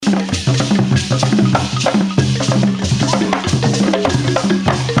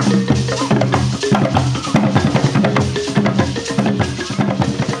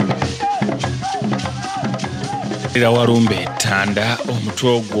Nkyalira Walumbe tanda omutwe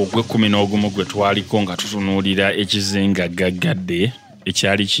ogwo gwe11 gwe twaliko nga tutunuulira ekizinga Gaggadde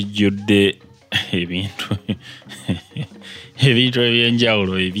ekyali kijjudde ebintu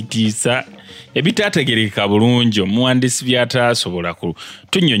ebyenjawulo ebitiisa ebitategerekeka bulungi omuwandiisi by'ataasobola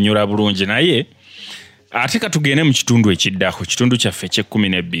tunnyonnyola bulungi naye ate katugende mu kitundu ekiddako kitundu kyaffe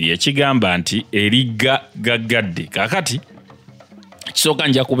ekye12 ekigamba nti Erigga Gaggadde kaakati kisooka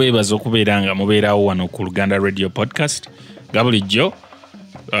nja kubeebaza okubeera nga mubeerawo wano ku Luganda Radio Podcast nga bulijjo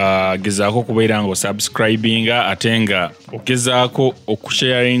gezaako okubeera nga osubscribinga ate nga ogezaako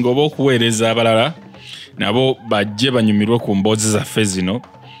okusharinga oba okuweereza abalala nabo bajje banyumirwe ku mboozi zaffe zino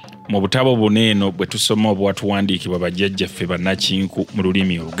mu butabo buneeno bwe tusoma obwatuwandiikibwa bajjajjaffe bannakinku mu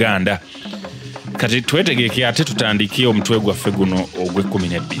lulimi Oluganda. Kati twetegeke ate tutandike omutwe gwaffe guno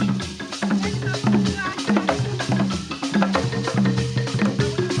ogwe12.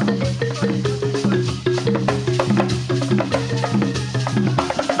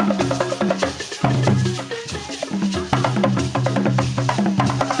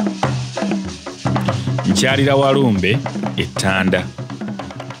 Nkyalira Walumbe ettanda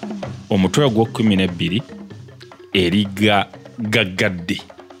omutwe ogwo12 Erigga Gaggadde.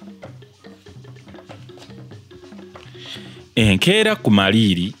 Enkeera ku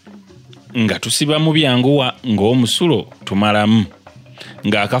maliri nga tusiba mu byanguwa ng'omusulo tumalamu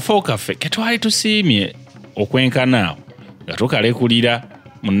ng'akafo kaffe ke twali tusiimye okwenkanaawo nga tukalekulira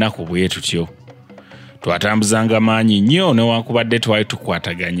mu nnaku bwe tutyo. Twatambuzanga maanyi nnyo newankubadde twali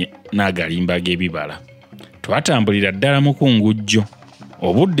tukwataganye n'agalimba g'ebibala. Twatambulira ddala mu kungujjo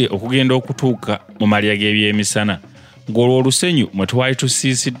obudde okugenda okutuuka mu malya g'ebyemisana ng'olwo olusenyu mwe twali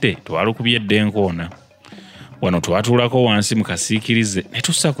tusiisidde twalukubye eddenkoona. Wano twatuulako wansi mu kasiikirize ne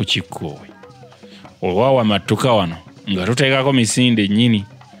tussa ku kikkoowe. Olwawa mattuka wano nga tuteekako misinde nnyini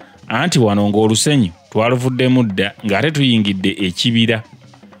anti wano ng'olusenyu twaluvuddemu dda ng'ate tuyingidde ekibira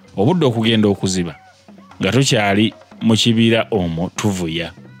obudde okugenda okuziba nga tukyali mu kibira omwo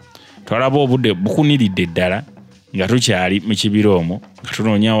tuvuya. Twalaba obudde bukuniridde ddala nga tukyali mu kibira omwo nga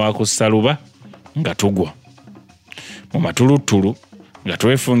tunoonya waakussaluba nga tugwa mu matulutulu nga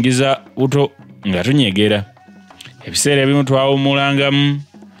twefungiza buto nga tunyegera. Ebiseera ebimu twawumulangamu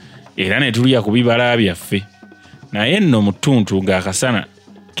era ne tulya ku bibala byaffe naye nno mu ttuntu ng'akasana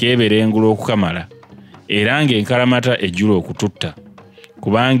keeberengula okukamala era ng'enkalamata ejjula okututta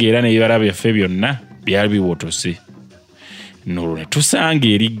kubanga era n'ebibala byaffe byonna byali biwotose. Nolwo ne tusanga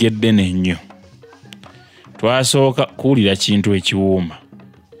erigga eddene ennyo. Twasooka kuwulira kintu ekiwuuma.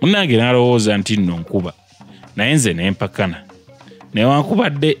 Munnange n'alowooza nti nno nkuba naye nze ne mpakana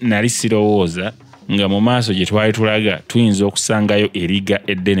newankubadde nali sirowooza nga mu maaso gye twali tulaga tuyinza okusangayo erigga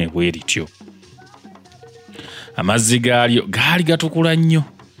eddene bwe lityo. Amazzi gaalyo gaali gatukula nnyo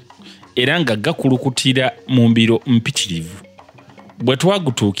era nga gakulukutira mu mbiro mpitirivu. Bwe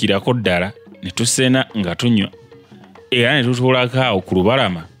twagutuukirako ddala ne tusena nga tunywa era ne tutuulako awo ku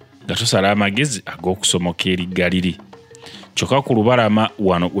lubalama nga tusala amagezi ag'okusomoka erigga liri. Kyokka ku lubalama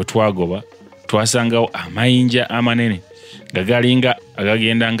wano we twagoba twasangawo amayinja amanene nga galinga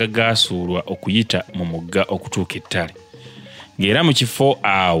agagenda nga gaasuulwa okuyita mu mugga okutuuka ettale. Ng'era mu kifo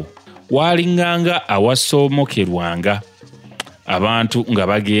awo waalinganga awasoomokerwanga abantu nga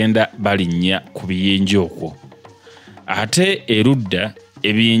bagenda balinnya ku biyinja okwo. Ate erudda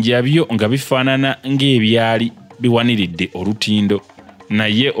ebiyinja byo nga bifaanana ng'ebyaali biwaniridde olutindo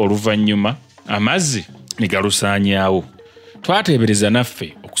naye oluvannyuma amazzi ne galusaanyaawo. Twateebereza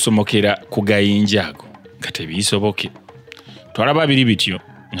naffe okusomokera ku gayinja ago nga tebiisoboke. Twalaba biri bityo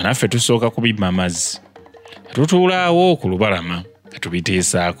nga naffe tusooka kubimma amazzi. Tutuulaawo ku lubalama nga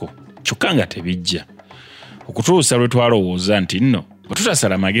tubiteesaako kyokka nga tebijja okutuusa lwe twalowooza nti nno bwe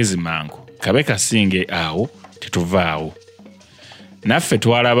tutasala magezi mangu kabe kasinge awo tetuvaawo. Naffe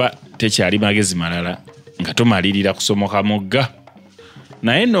twalaba tekyali magezi malala nga tumalirira kusomoka mugga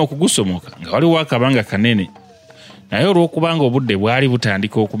naye nno okugusomoka nga waliwo akabanga kanene naye olw'okubanga obudde bwali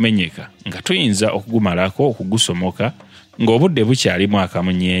butandika okumenyeka nga tuyinza okugumalako okugusomoka ng'obudde bukyalimu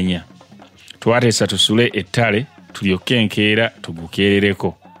akamunyeenya. Twateesa tusule ettale tulyokke enkeera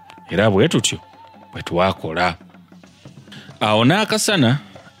tugukeerereko era bwe tutyo bwe twakola. Awo n'akasana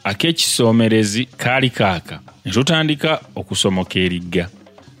ak'ekisoomerezi kaali kaaka ne tutandika okusomoka erigga.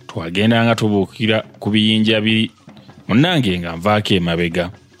 Twagendanga tubuukira ku biyinja biri munnange nga nvaako emabega.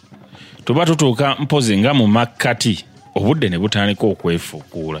 Tuba tutuuka mpozi nga mu makkati obudde ne butandika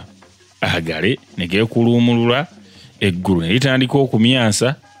okwefuukuula. Agale ne geekuluumulula eggulu ne litandika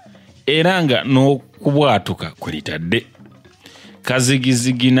okumyansa era nga n'okubwatuka kwe litadde.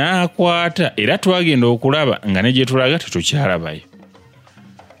 Kazigizigi n'akwata era twagenda okulaba nga ne gye tulaga tetukyalabayo.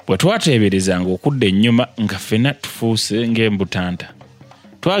 bwe twateeberezanga okudda ennyuma nga ffenna tufuuse ng'embutanta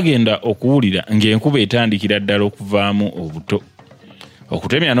twagenda okuwulira ng'enkuba etandikira ddala okuvaamu obuto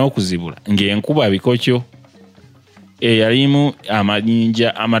okutemya n'okuzibula ng'enkuba bikokyo eyalimu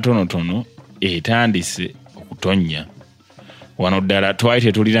amayinja amatonotono etandise okutonnya. Wano ddala twali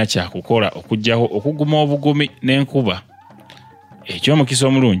tetulina kyakukola okugjaho okuguma obugumi n'enkuba. Eky'omukisa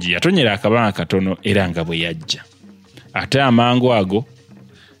omulungi yatonyera akabanga katono era nga bwe yajja. Ate amangu ago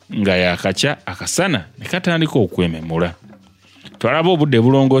nga yakakya akasana ne katandika okwememula. Twalaba obudde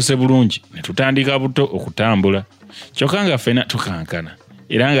bulongoose bulungi ne tutandika buto okutambula. Kyokka nga ffenna tukankana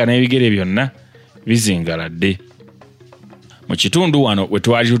era nga n'ebigere byonna bizingaladde. Mu kitundu wano we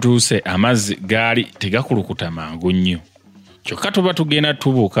twali tutuuse amazzi gaali tegakulukuta mangu nnyo. Kyokka tuba tugenda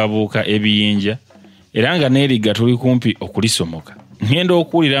tubuukabuuka ebiyinja era nga n'erigga tuli kumpi okulisomoka. Ngenda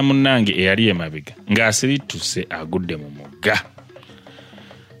okuwulira munnange eyali emabega ng'asirittuse agudde mu mugga.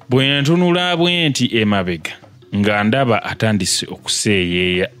 Bwe ntunula bwe nti emabega nga ndaba atandise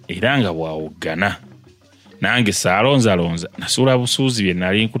okuseeyeeya era nga bwawoggana. Nange saalonzalonza nasuula busuuzi bye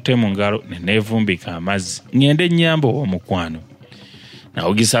nali nkute mu ngalo ne neevumbika amazzi ngende nnyamba ow'omukwano.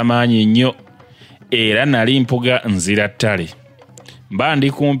 Nawugisa maanyi nnyo era nali mpuga nzira ttale. Mba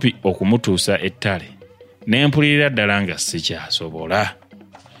ndi kumpi okumutuusa ettale ne mpulirira ddala nga sikyasobola.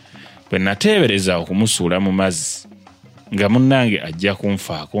 Bwe nateebereza okumusuula mu mazzi nga munnange ajja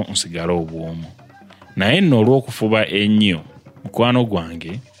kunfaako nsigala obwomu. Naye nno olw'okufuba ennyo mukwano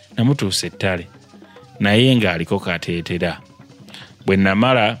gwange namutuusa ettale naye ng'aliko kateetera. Bwe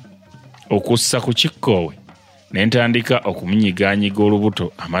namala okussa ku kikkoowe ne ntandika okumunyigaanyiga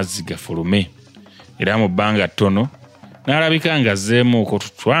olubuto amazzi gafulume era mu bbanga ttono n'alabika ng'azzeemuuko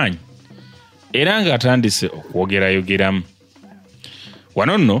tutwanyi era ng'atandise okwogerayogeramu.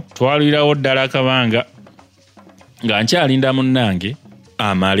 Wano nno twalirawo ddala akabanga nga nkyalinda munnange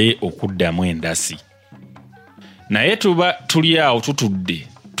amale okuddamu endasi. Naye tuba tuli awo tutudde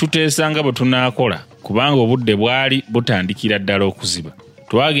tuteesanga bwe tunaakola kubanga obudde bwali butandikira ddala okuziba.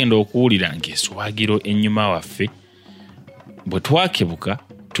 Twagenda okuwulira ng'eswagiro ennyuma waffe. Bwe twakebuka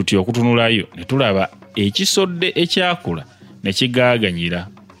tutya okutunulayo ne tulaba ekisodde ekyakula ne kigaaganyira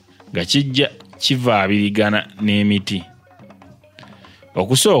nga kijja kivaabirigana n'emiti.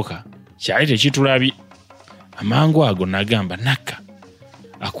 Okusooka kyali tekitulabye. Amangu ago nagamba Nakka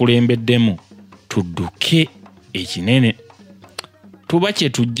akulembeddemu tudduke ekinene tuba kye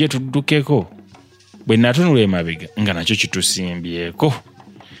tujje tuddukeko. Bwe natunula emabega nga nakyo kitusimbyeko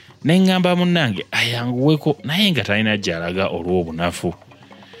ne ngamba munnange ayanguweko naye nga talina gy'alaga olw'obunafu.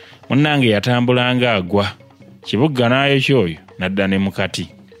 Munnange yatambulanga agwa kibugga naayo kyoyo nadda ne mukati.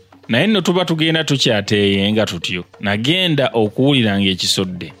 Naye nno tuba tugenda tukyateeyenga tutyo nagenda okuwulira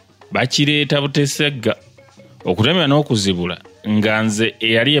ng'ekisodde bakireeta butesegga okutemya n'okuzibula nga nze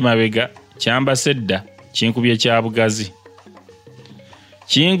eyali emabega kyambase dda kinkubye kya bugazi.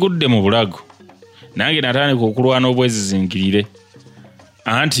 Kingudde mu bulago nange natandika okulwana obwezizingirire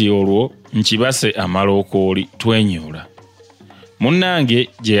anti olwo nkibase amalookooli twenyoola. Munnange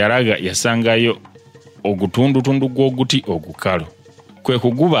gye yalaga yasangayo ogutundutundu gw'oguti ogukalu. Kwe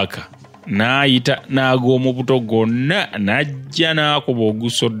kugubaka n'ayita n'ag'omu buto gonna n'ajja n'akuba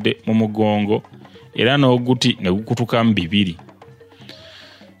ogusodde mu mugongo era n'oguti ne gukutukamu bibiri.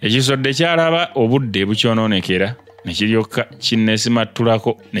 Ekisodde kyalaba obudde bukyonoonekera ne kiryoka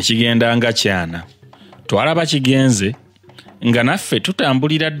kinneesimattulako ne kigenda nga kyana. Twalaba kigenze nga naffe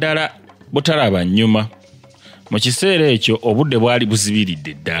tutambulira ddala butalaba nnyuma. Mu kiseera ekyo obudde bwali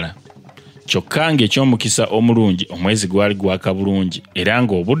buzibiridde ddala. Kyokka ng'ekyomukisa omulungi omwezi gwali gwaka bulungi era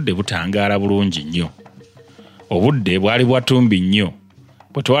ng'obudde butangaala bulungi nnyo. Obudde bwali bwatumbi nnyo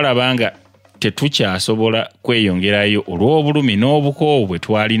bwe twalaba nga tetukyasobola kweyongerayo olw'obulumi n'obukoowu bwe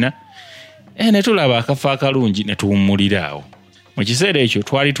twalina ne tulaba akafo akalungi ne tuwummulira awo. Mu kiseera ekyo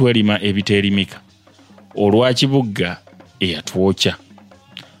twali twerima ebiteerimika olwa kibugga eyatwokya.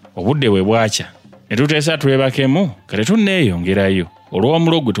 Obudde bwe bwakya ne tuteesa twebakemu nga tetunneeyongerayo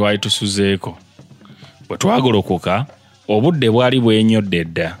olw'omulo gwe twali tusuzeeko. Bwe twagolokoka obudde bwali bwenyodde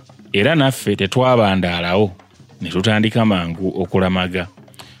dda era naffe tetwabandaalawo ne tutandika mangu okulamaga.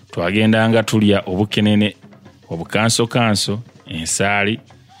 Twagendanga tulya obukenene, obukansokanso, ensaali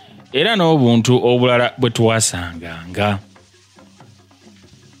era n'obuntu obulala bwe twasanganga.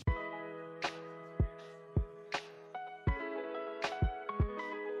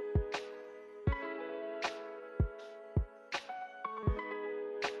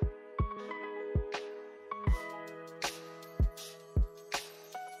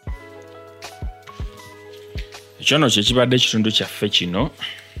 Ekyono kye kibadde ekitundu kyaffe kino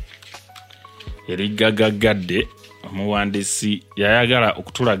Erigga Gaggadde omuwandiisi yayagala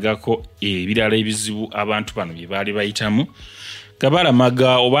okutulagako ebirala ebizibu abantu bano bye baali bayitamu nga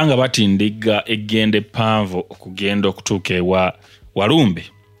balamaga oba nga batindigga eggendo eppanvu okugenda okutuuka ewa Walumbe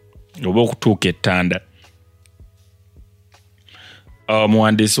oba okutuuka ettanda.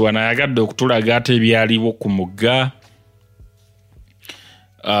 Omuwandiisi wano ayagadde okutulaga ate ebyaliwo ku mugga.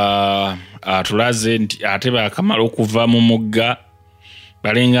 Atulaze nti ate baakamala okuva mu mugga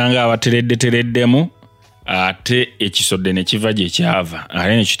balenganga abatereddetereddemu ate ekisodde ne kiva gye kyava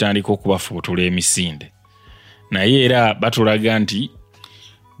ate ne kitandika okubafubutula emisinde. Naye era batulaga nti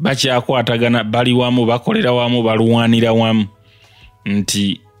bakyakwatagana, bali wamu, bakolera wamu, balwanira wamu,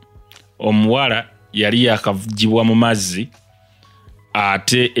 nti omuwala yali yakavugibwa mu mazzi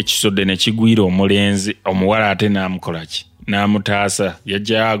ate ekisodde ne kigwira omulenzi, omuwala ate n'amukola ki? N'amutaasa.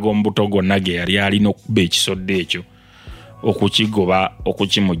 Yajja ag'ombuto gonna ge yali alina okuba ekisodde ekyo okukigoba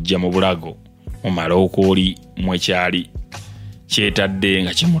okukimujja mu bulago mu malookooli mwekyali kyetadde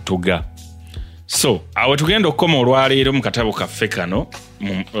nga kimutuga. So awe tugenda okukoma olwaleero mu katabo kaffe kano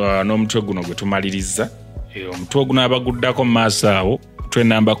n'omutwe guno gwe tumaliriza. Omutwe guno abaguddako mu maaso awo, mutwe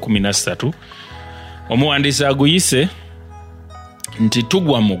namba 13. Omuwandiisi aguyise nti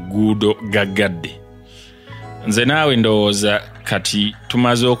tugwa mu gguudo Gaggadde. Nze naawe ndowooza kati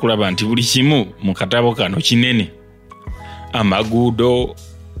tumaze okulaba nti buli kimu mu katabo kano kinene. Amaguudo,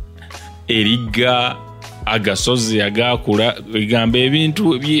 Erigga, agasozi agakula, egamba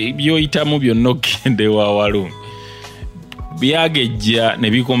ebintu byoyitamu byonna okugenda ewa Walumbe byagejja ne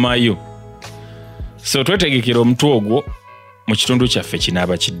bikomayo. So twetegekera omutwe ogwo mu kitundu kyaffe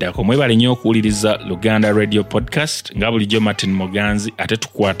kinaaba kiddako. Mwebale nnyo okuwuliriza Luganda Radio Podcast nga bulijjo Martin Muganzi, ate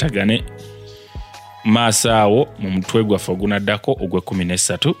tukwatagane maaso awo mu mutwe gwaffe ogunaddako ogwe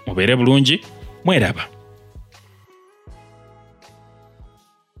 13. Mubeere bulungi, mweraba.